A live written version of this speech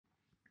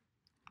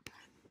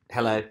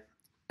Hello,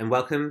 and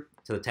welcome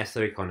to the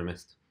Tesla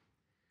Economist.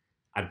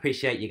 I'd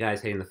appreciate you guys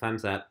hitting the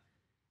thumbs up,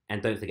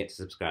 and don't forget to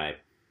subscribe.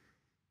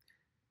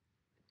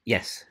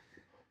 Yes,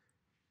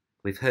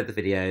 we've heard the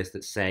videos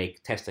that say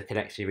Tesla could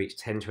actually reach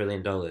 $10 trillion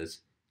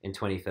in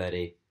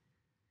 2030,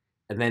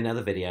 and then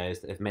other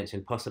videos that have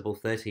mentioned possible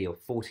 $30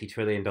 or $40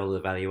 trillion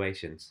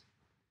valuations.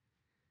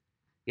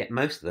 Yet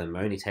most of them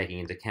are only taking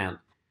into account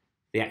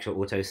the actual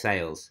auto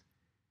sales,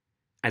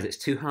 as it's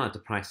too hard to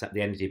price up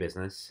the energy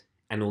business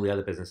and all the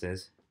other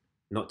businesses,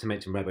 not to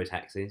mention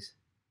robotaxis.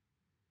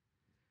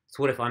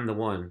 So what if I'm the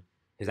one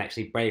who's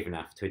actually brave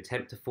enough to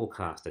attempt to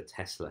forecast a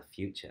Tesla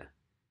future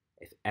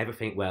if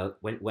everything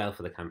went well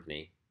for the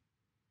company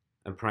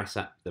and price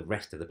up the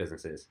rest of the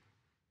businesses?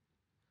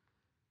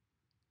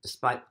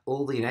 Despite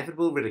all the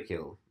inevitable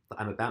ridicule that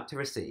I'm about to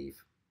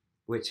receive,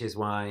 which is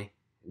why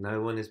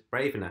no one is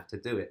brave enough to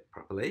do it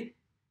properly,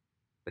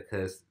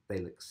 because they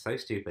look so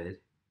stupid,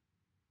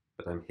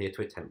 but I'm here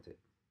to attempt it.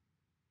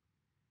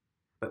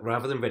 But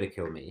rather than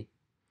ridicule me,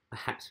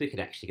 perhaps we could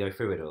actually go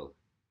through it all,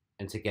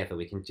 and together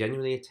we can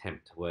genuinely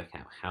attempt to work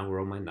out how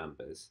wrong my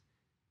numbers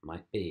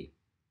might be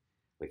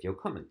with your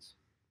comments.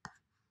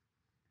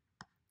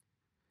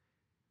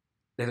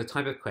 There's a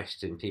type of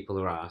question people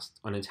are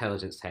asked on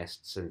intelligence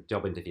tests and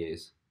job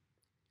interviews.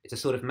 It's a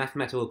sort of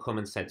mathematical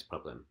common sense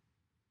problem.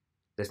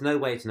 There's no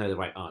way to know the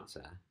right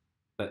answer,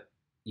 but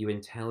you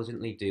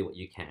intelligently do what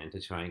you can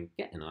to try and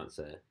get an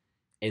answer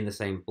in the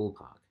same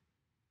ballpark,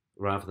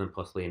 rather than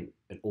possibly in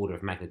an order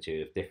of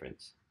magnitude of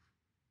difference.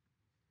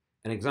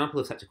 An example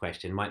of such a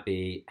question might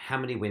be, how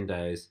many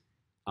windows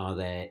are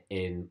there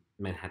in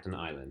Manhattan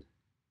Island?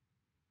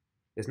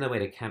 There's no way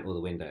to count all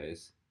the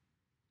windows,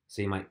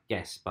 so you might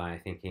guess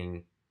by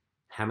thinking,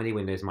 how many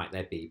windows might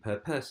there be per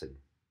person?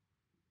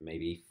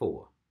 Maybe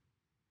 4.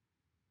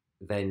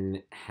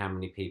 Then how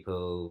many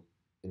people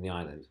in the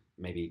island?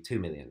 Maybe 2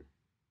 million.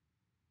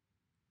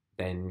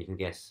 Then you can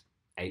guess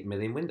 8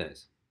 million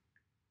windows.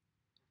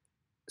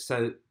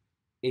 So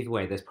either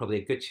way, there's probably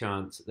a good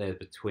chance there's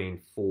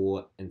between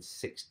 4 and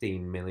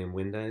 16 million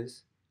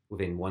windows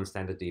within one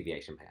standard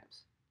deviation,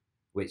 perhaps,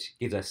 which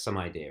gives us some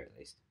idea at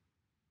least.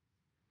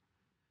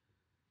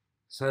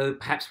 So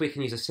perhaps we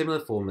can use a similar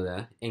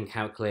formula in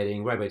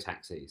calculating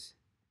robotaxis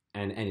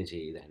and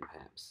energy then,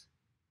 perhaps.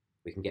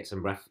 We can get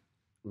some rough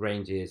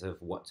ranges of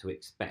what to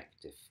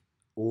expect if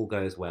all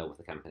goes well with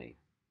the company.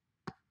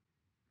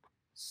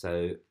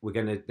 So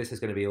this is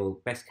going to be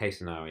all best case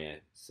scenario,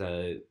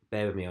 so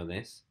bear with me on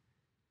this.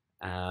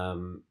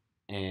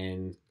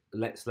 And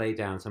let's lay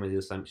down some of the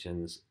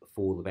assumptions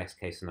for the best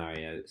case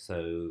scenario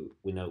so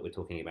we know what we're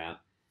talking about.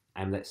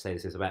 And let's say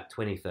this is about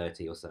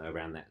 2030 or so,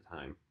 around that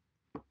time.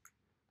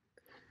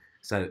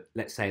 So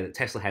let's say that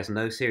Tesla has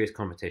no serious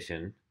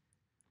competition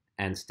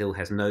and still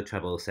has no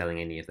trouble selling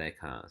any of their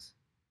cars.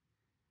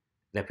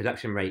 Their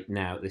production rate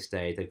now at this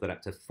stage, they've got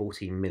up to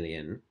 40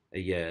 million a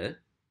year,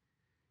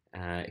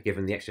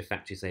 given the extra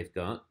factories they've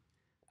got.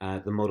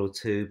 The Model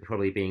 2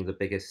 probably being the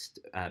biggest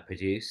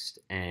produced,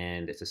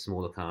 and it's a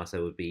smaller car, so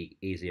it would be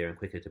easier and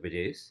quicker to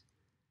produce.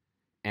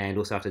 And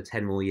also after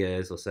 10 more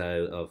years or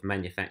so of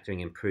manufacturing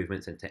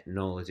improvements and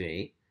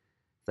technology,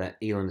 that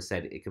Elon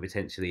said it could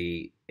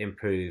potentially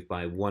improve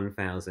by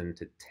 1,000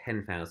 to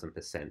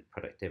 10,000%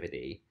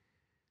 productivity,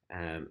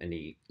 and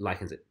he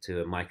likens it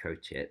to a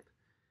microchip.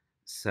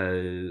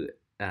 So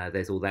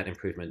there's all that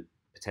improvement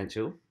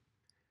potential.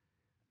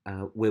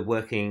 We're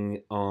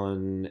working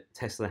on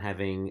Tesla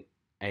having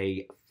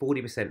a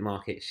 40%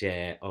 market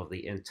share of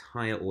the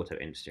entire auto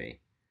industry.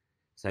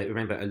 So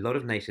remember, a lot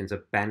of nations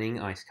are banning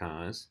ICE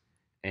cars,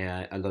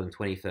 a lot in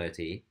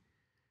 2030,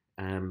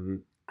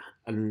 and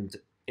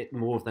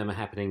more of them are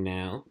happening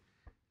now,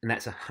 and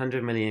that's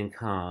 100 million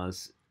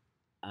cars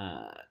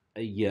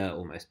a year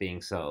almost being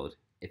sold.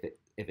 If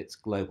it's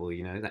global,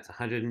 that's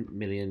 100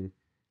 million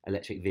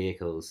electric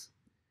vehicles.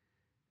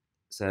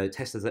 So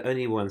Tesla's the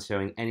only one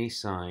showing any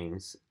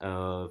signs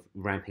of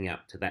ramping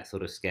up to that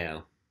sort of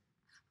scale.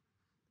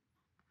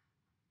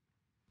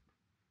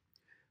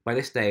 By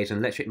this stage, an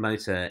electric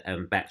motor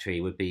and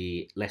battery would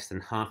be less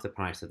than half the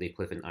price of the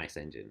equivalent ICE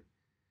engine,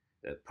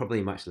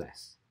 probably much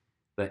less.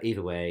 But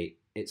either way,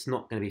 it's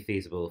not going to be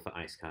feasible for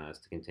ICE cars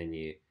to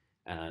continue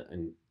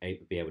and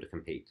be able to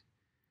compete.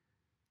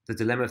 The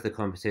dilemma of the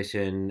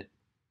competition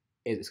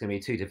is it's going to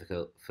be too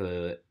difficult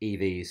for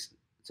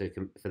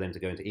for them to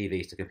go into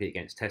EVs to compete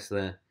against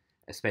Tesla,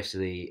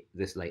 especially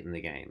this late in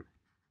the game.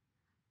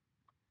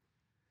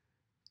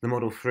 The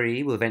Model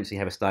 3 will eventually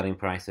have a starting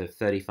price of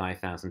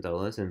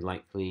 $35,000 and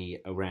likely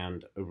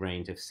around a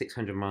range of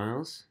 600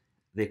 miles.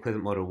 The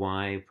equivalent Model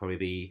Y would probably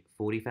be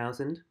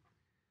 $40,000.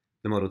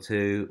 The Model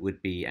 2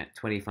 would be at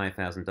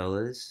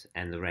 $25,000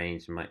 and the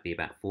range might be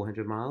about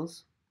 400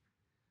 miles.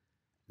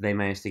 They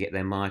managed to get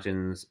their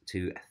margins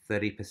to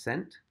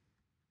 30%.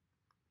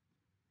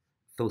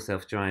 Full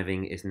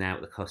self-driving is now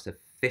at the cost of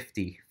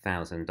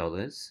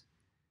 $50,000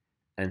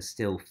 and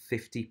still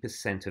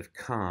 50% of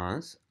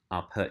cars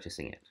are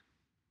purchasing it.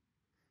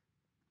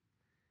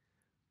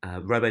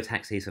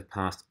 Robotaxis have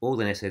passed all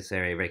the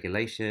necessary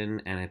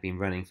regulation and have been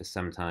running for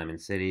some time in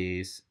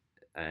cities.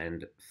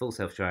 and full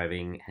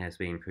self-driving has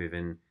been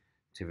proven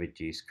to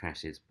reduce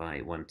crashes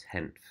by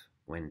 1/10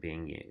 when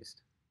being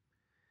used.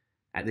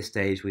 At this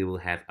stage, we will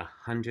have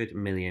 100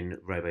 million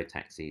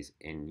robotaxis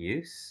in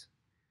use,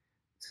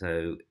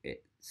 so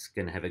it's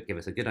going to give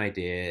us a good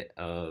idea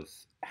of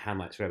how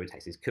much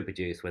robotaxis could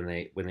produce when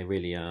they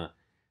really are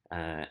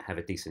have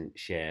a decent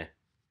share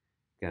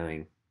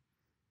going.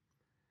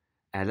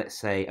 Let's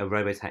say a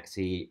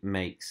robotaxi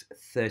makes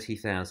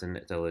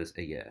 $30,000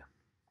 a year,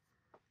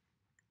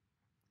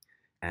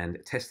 and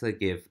Tesla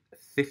give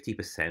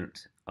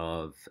 50%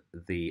 of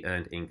the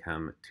earned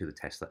income to the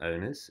Tesla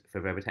owners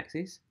for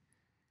robotaxis,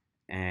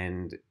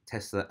 and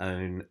Tesla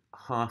own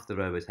half the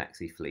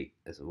robotaxi fleet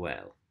as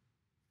well.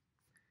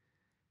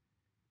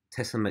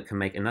 Tesla can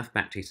make enough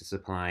batteries to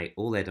supply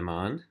all their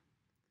demand.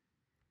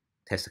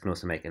 Tesla can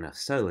also make enough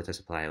solar to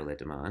supply all their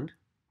demand.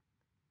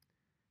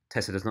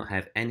 Tesla does not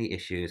have any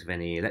issues with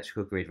any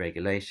electrical grid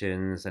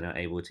regulations and are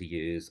able to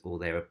use all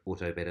their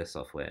auto bidder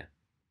software.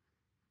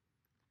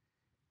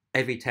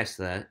 Every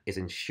Tesla is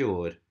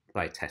insured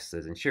by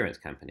Tesla's insurance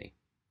company,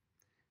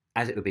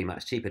 as it would be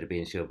much cheaper to be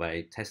insured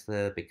by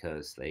Tesla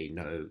because they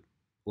know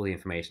all the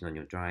information on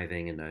your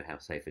driving and know how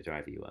safe a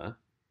driver you are.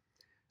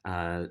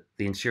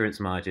 The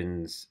insurance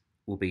margins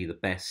will be the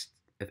best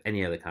of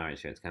any other car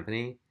insurance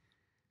company.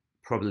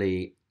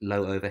 Probably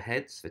low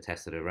overheads for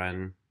Tesla to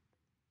run.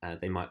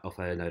 They might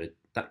offer no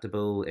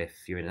deductible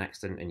if you're in an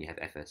accident and you have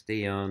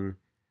FSD on.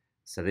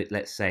 So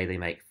let's say they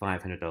make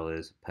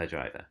 $500 per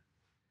driver.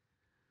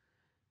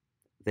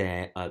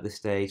 There, at this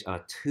stage,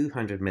 are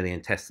 200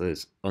 million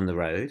Teslas on the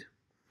road.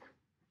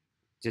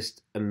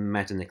 Just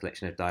imagine the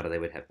collection of data they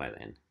would have by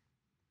then.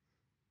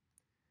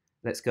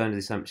 Let's go under the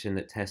assumption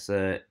that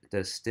Tesla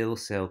does still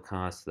sell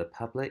cars to the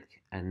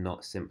public and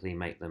not simply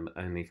make them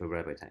only for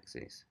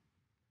robotaxis.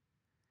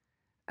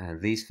 And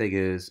these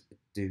figures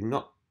do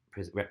not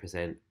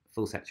represent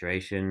full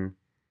saturation.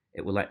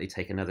 It will likely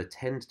take another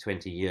 10 to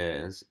 20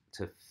 years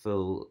to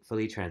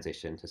fully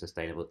transition to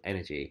sustainable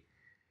energy.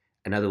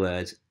 In other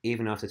words,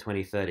 even after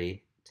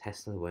 2030,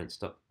 Tesla won't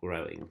stop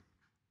growing.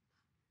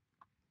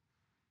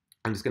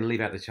 I'm just going to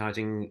leave out the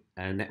charging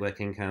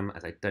network income,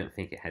 as I don't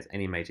think it has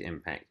any major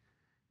impact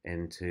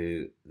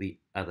into the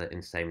other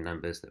insane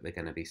numbers that we're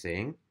going to be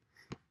seeing.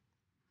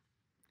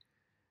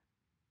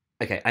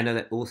 Okay, I know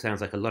that all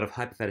sounds like a lot of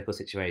hypothetical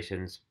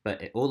situations,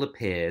 but it all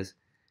appears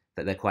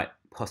that they're quite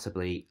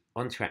possibly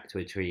on track to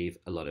achieve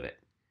a lot of it.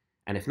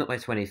 And if not by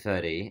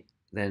 2030,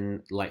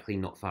 then likely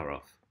not far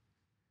off.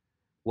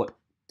 What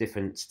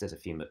difference does a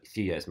few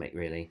years make,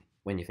 really,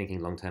 when you're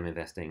thinking long-term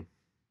investing?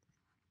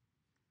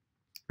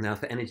 Now,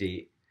 for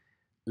energy,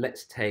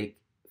 let's take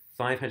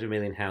 500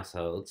 million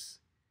households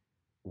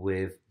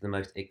with the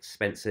most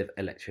expensive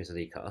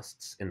electricity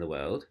costs in the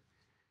world.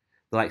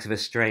 The likes of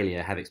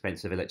Australia have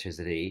expensive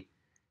electricity,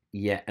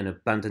 yet an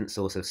abundant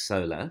source of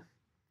solar.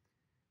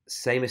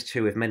 Same is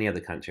true with many other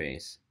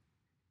countries.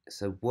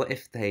 So what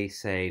if they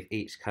save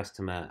each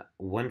customer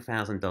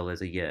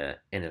 $1,000 a year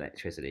in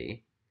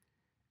electricity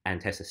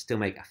and Tesla still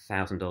make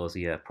 $1,000 a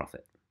year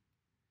profit?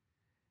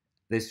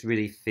 This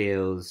really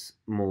feels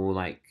more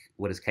like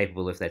what is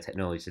capable of their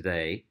technology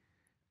today,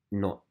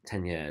 not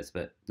 10 years,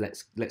 but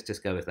let's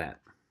just go with that.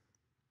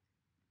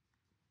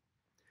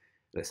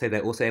 Let's say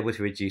they're also able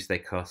to reduce their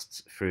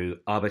costs through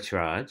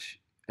arbitrage.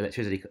 Let's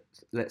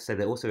say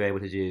they're also able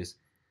to use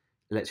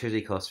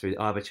electricity costs through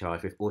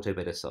arbitrage with auto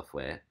bidder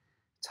software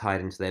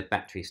tied into their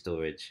battery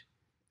storage.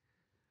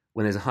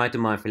 When there's a high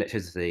demand for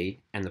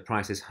electricity and the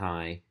price is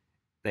high,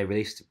 they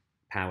release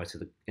power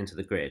into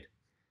the grid.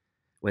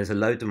 When there's a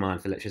low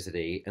demand for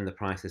electricity and the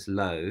price is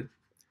low,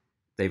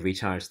 they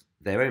recharge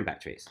their own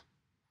batteries.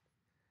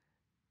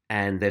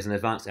 And there's an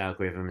advanced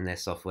algorithm in their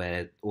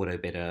software, auto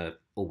bidder,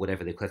 or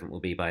whatever the equivalent will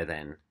be by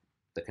then,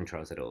 that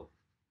controls it all.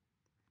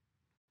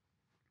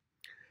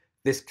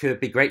 This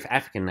could be great for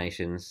African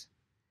nations.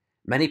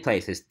 Many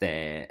places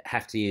there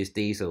have to use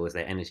diesel as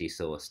their energy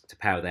source to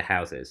power their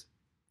houses.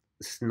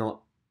 It's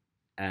not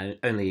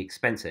only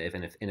expensive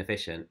and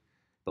inefficient,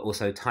 but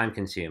also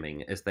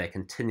time-consuming, as they're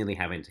continually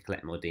having to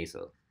collect more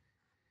diesel.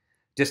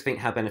 Just think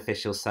how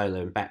beneficial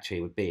solar and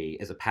battery would be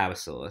as a power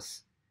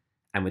source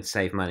and would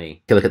save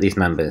money. Look at these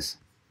numbers.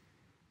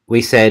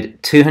 We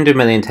said 200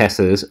 million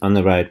Teslas on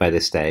the road by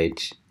this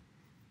stage,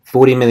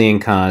 40 million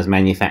cars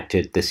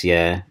manufactured this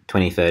year,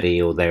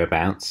 2030 or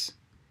thereabouts.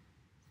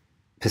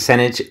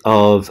 Percentage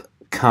of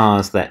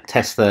cars that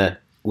Tesla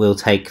will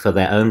take for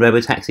their own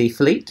robotaxi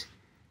fleet,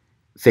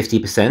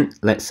 50%,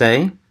 let's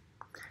say.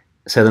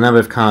 So the number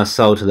of cars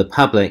sold to the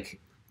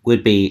public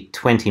would be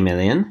 20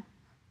 million.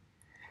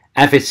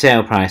 Average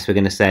sale price, we're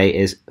going to say,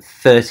 is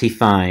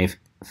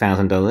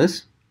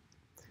 $35,000,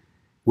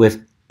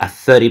 with a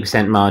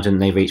 30% margin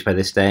they've reached by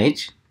this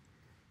stage,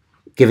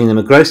 giving them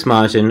a gross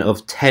margin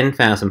of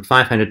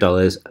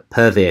 $10,500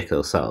 per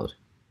vehicle sold.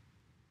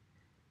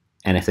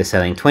 And if they're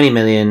selling 20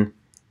 million,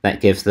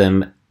 that gives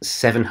them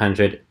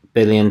 $700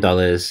 billion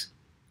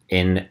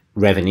in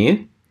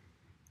revenue.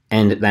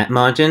 And at that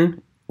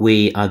margin,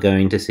 we are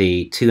going to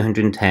see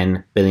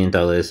 $210 billion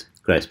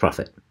gross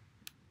profit.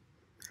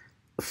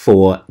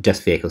 for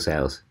just vehicle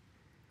sales.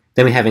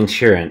 Then we have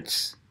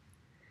insurance.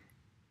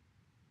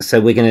 So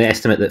we're going to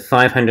estimate that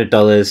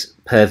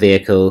 $500 per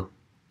vehicle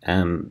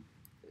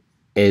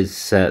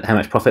is how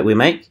much profit we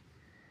make,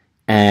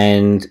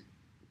 and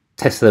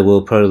Tesla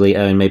will probably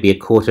own maybe a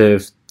quarter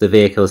of the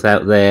vehicles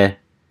out there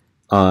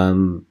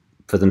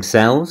for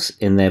themselves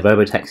in their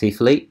Robotaxi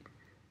fleet.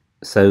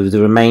 So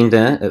the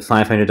remainder at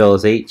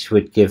 $500 each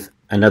would give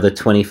another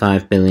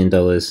 $25 billion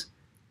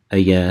a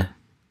year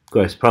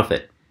gross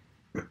profit.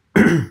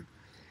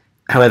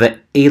 However,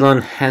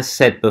 Elon has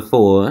said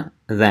before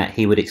that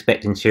he would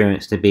expect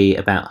insurance to be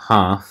about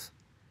half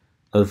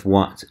of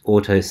what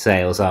auto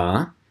sales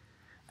are,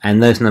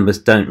 and those numbers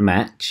don't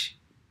match,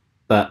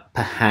 but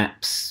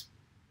perhaps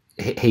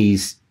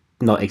he's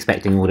not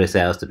expecting auto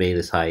sales to be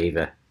this high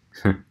either.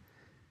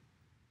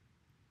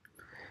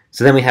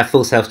 So then we have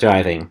full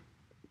self-driving.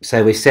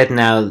 So we've said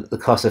now the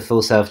cost of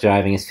full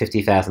self-driving is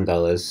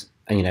 $50,000,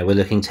 and we're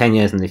looking 10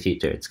 years in the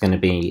future. It's going to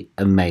be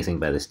amazing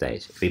by this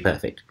stage. It'll be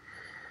perfect.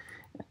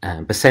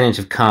 Percentage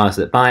of cars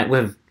that buy it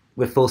with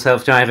full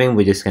self-driving,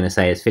 we're just going to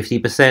say is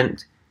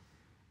 50%.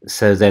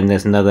 So then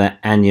there's another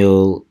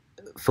annual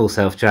full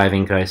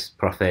self-driving gross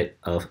profit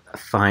of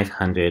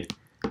 $500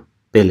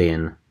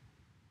 billion.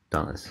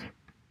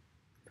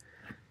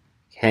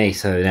 Okay,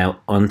 so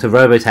now on to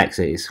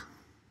robotaxis.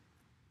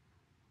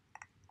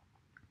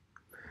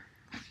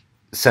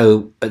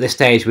 So at this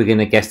stage, we're going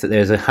to guess that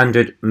there's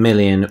 100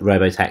 million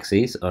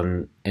robotaxis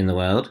in the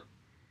world,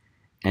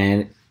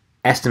 and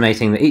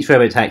estimating that each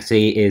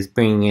robotaxi is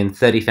bringing in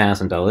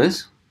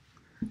 $30,000,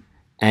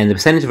 and the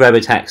percentage of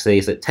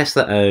robotaxis that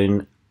Tesla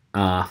own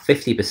are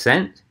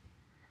 50%,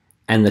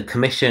 and the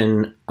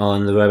commission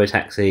on the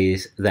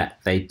robotaxis that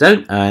they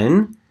don't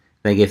own,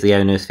 they give the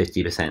owners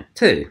 50%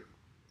 too.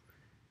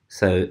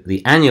 So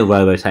the annual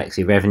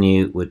robotaxi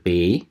revenue would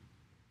be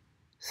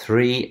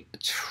 $3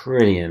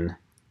 trillion,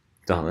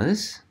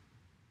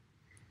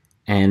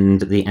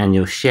 and the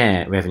annual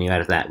share revenue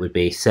out of that would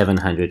be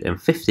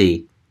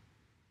 $750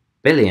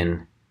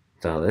 billion,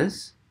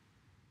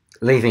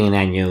 leaving an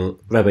annual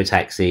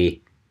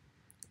robotaxi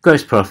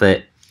gross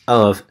profit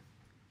of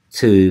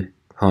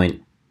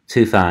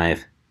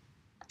 $2.25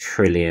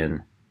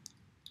 trillion.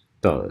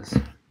 Then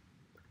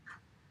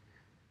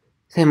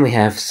we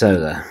have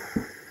solar.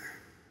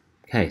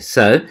 Okay,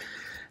 so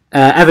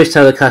average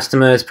solar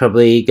customer is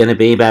probably going to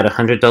be about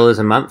 $100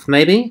 a month,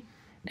 maybe.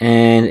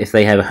 And if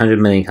they have 100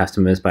 million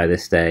customers by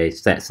this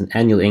stage, that's an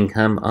annual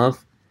income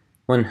of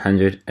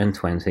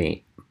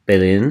 $120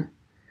 billion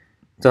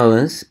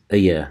a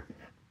year.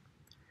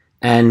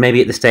 And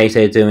maybe at the stage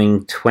they're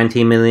doing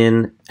 20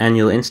 million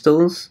annual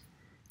installs,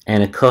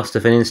 and a cost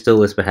of an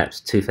install is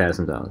perhaps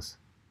 $2,000.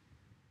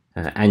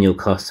 Annual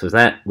costs for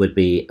that would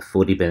be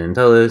 $40 billion.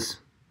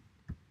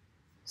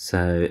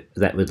 So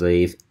that would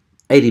leave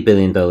 $80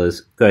 billion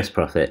gross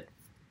profit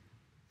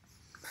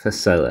for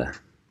solar.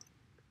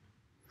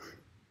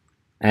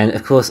 And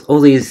of course, all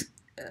these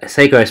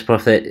say gross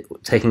profit,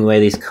 taking away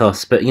these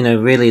costs, but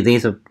really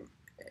these are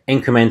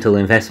incremental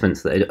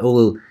investments that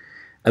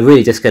are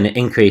really just going to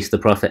increase the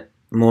profit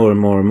more and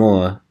more and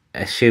more,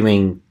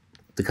 assuming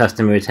the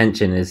customer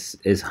retention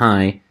is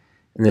high,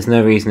 and there's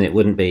no reason it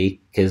wouldn't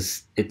be,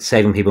 because it's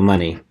saving people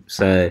money.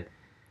 So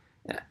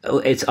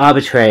it's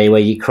arbitrary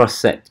where you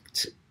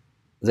cross-sect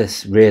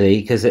this, really,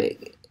 because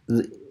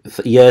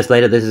years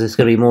later there's just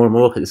going to be more and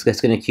more, it's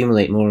just going to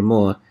accumulate more and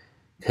more,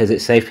 because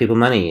it saves people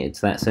money. It's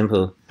that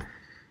simple.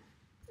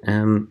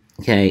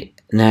 Okay,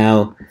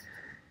 now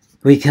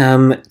we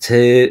come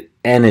to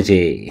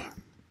energy.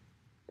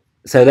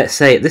 So let's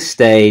say at this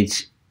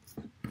stage,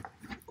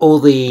 all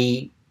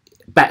the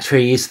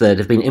batteries that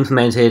have been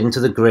implemented into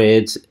the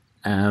grid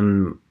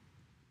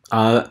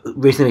are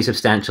reasonably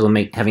substantial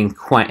and having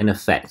quite an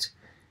effect.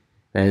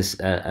 There's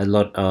a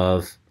lot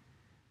of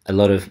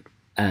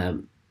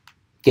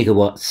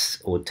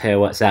gigawatts or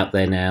terawatts out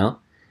there now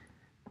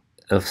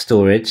of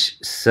storage.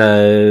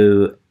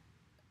 So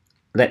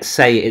let's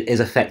say it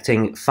is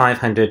affecting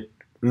 500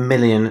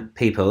 million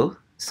people,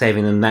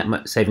 saving that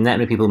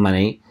many people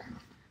money,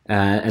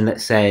 and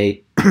let's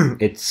say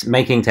it's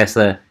making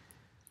Tesla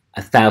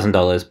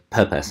 $1,000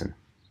 per person.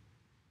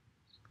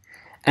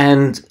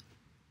 And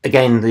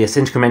again, the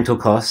incremental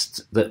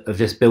cost of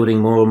just building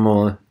more and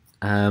more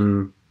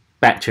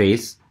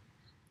batteries.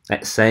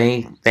 Let's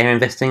say they're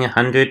investing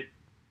 $100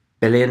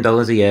 billion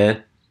a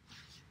year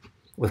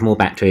with more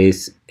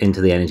batteries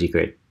into the energy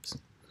grid.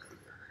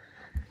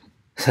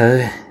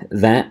 So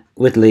that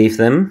would leave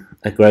them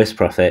a gross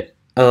profit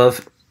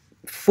of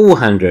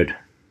 $400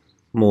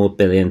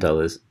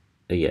 billion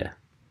a year.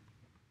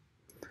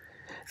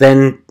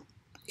 Then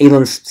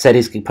Elon said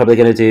he's probably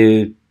going to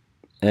do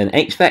an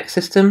HVAC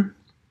system.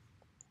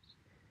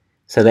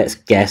 So let's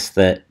guess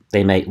that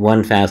they make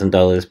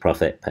 $1,000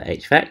 profit per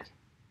HVAC.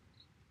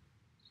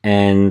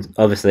 And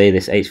obviously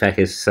this HVAC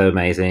is so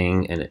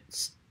amazing, and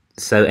it's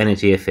so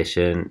energy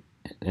efficient,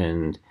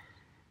 and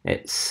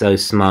it's so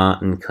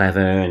smart and clever,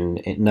 and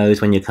it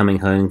knows when you're coming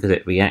home because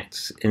it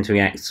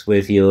interacts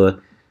with your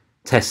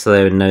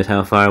Tesla and knows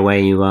how far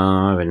away you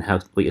are and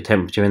what your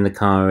temperature in the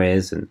car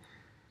is, and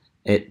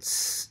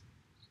it's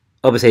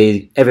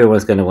obviously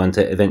everyone's going to want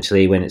it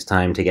eventually when it's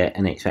time to get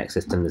an HVAC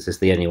system. This is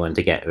the only one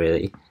to get,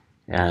 really.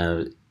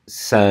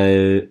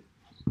 So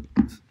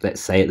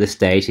let's say at this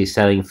stage he's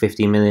selling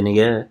 50 million a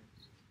year.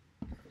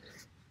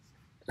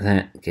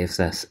 That gives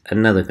us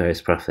another gross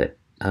profit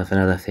of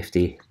another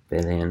 $50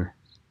 billion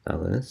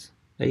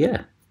a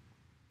year.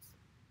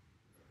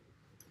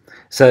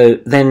 So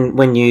then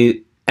when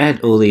you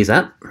add all these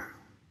up,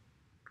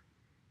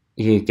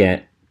 you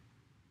get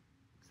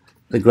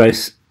the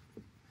gross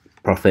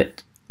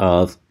profit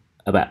of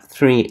about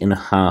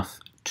 $3.5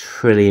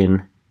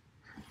 trillion.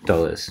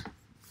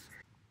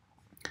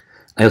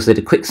 I also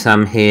did a quick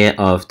sum here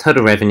of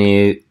total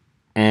revenue,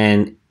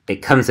 and it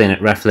comes in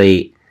at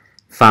roughly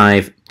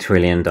 $5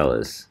 trillion.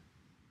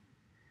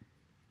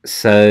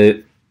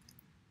 So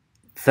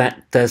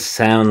that does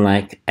sound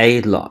like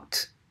a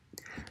lot.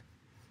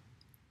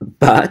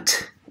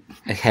 But,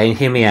 okay,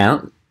 hear me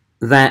out.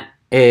 That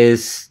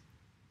is,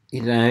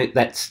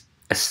 that's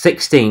a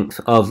 16th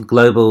of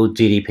global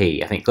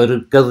GDP. I think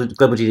global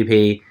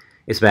GDP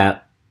is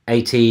about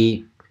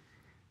 $80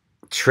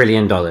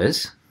 trillion.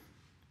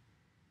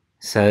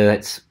 So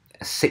that's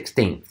a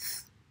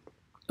 16th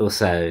or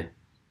so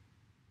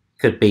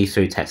could be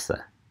through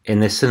Tesla in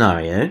this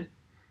scenario.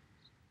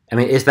 I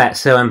mean, is that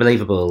so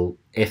unbelievable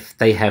if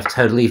they have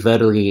totally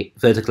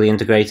vertically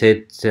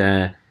integrated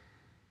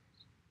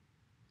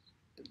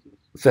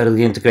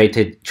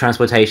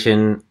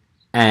transportation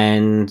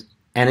and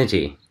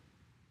energy?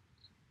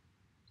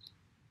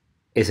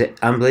 Is it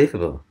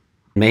unbelievable?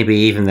 Maybe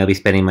even they'll be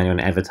spending money on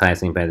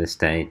advertising by this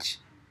stage.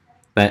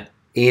 But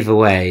either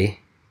way,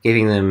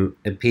 giving them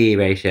a PE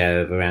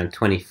ratio of around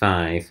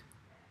 25,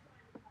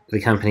 the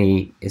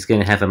company is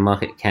going to have a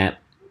market cap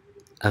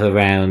of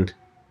around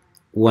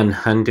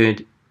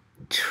 $100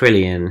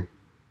 trillion.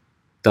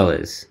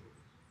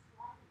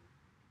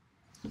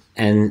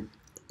 And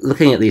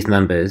looking at these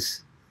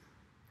numbers,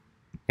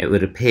 it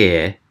would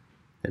appear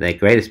that their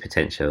greatest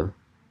potential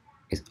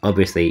is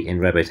obviously in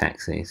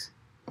robotaxis.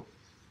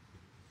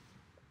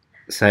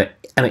 So,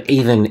 I mean,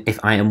 even if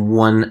I am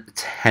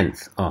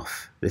 1/10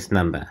 off this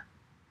number,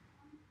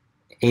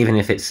 even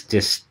if it's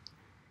just,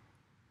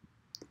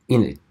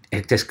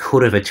 just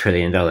 $250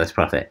 billion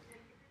profit,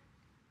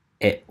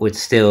 it would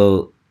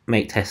still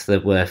make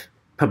Tesla worth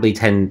probably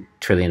 $10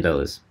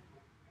 trillion.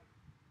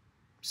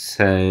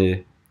 So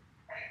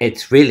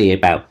it's really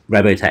about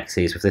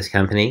robotaxis with this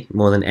company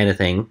more than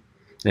anything.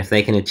 And if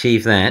they can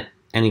achieve that,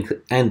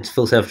 and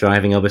full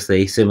self-driving,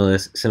 obviously, similar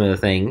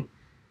thing,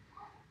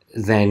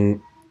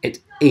 then it's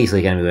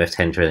easily going to be worth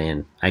 10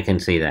 trillion. I can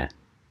see that.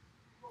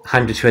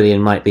 100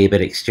 trillion might be a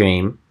bit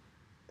extreme,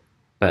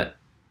 but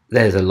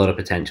there's a lot of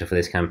potential for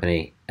this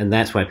company, and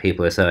that's why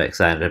people are so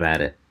excited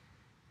about it.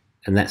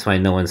 And that's why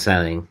no one's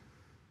selling.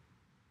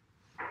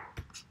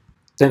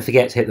 Don't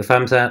forget to hit the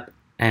thumbs up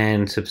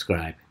and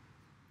subscribe.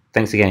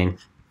 Thanks again.